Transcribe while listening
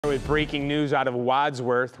With breaking news out of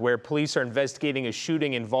Wadsworth, where police are investigating a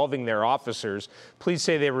shooting involving their officers. Police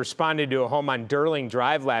say they responded to a home on Durling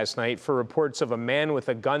Drive last night for reports of a man with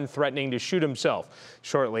a gun threatening to shoot himself.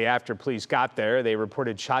 Shortly after police got there, they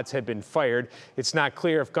reported shots had been fired. It's not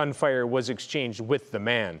clear if gunfire was exchanged with the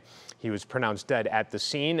man. He was pronounced dead at the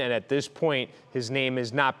scene, and at this point, his name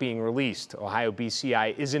is not being released. Ohio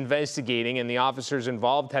BCI is investigating, and the officers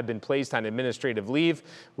involved have been placed on administrative leave,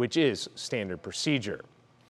 which is standard procedure.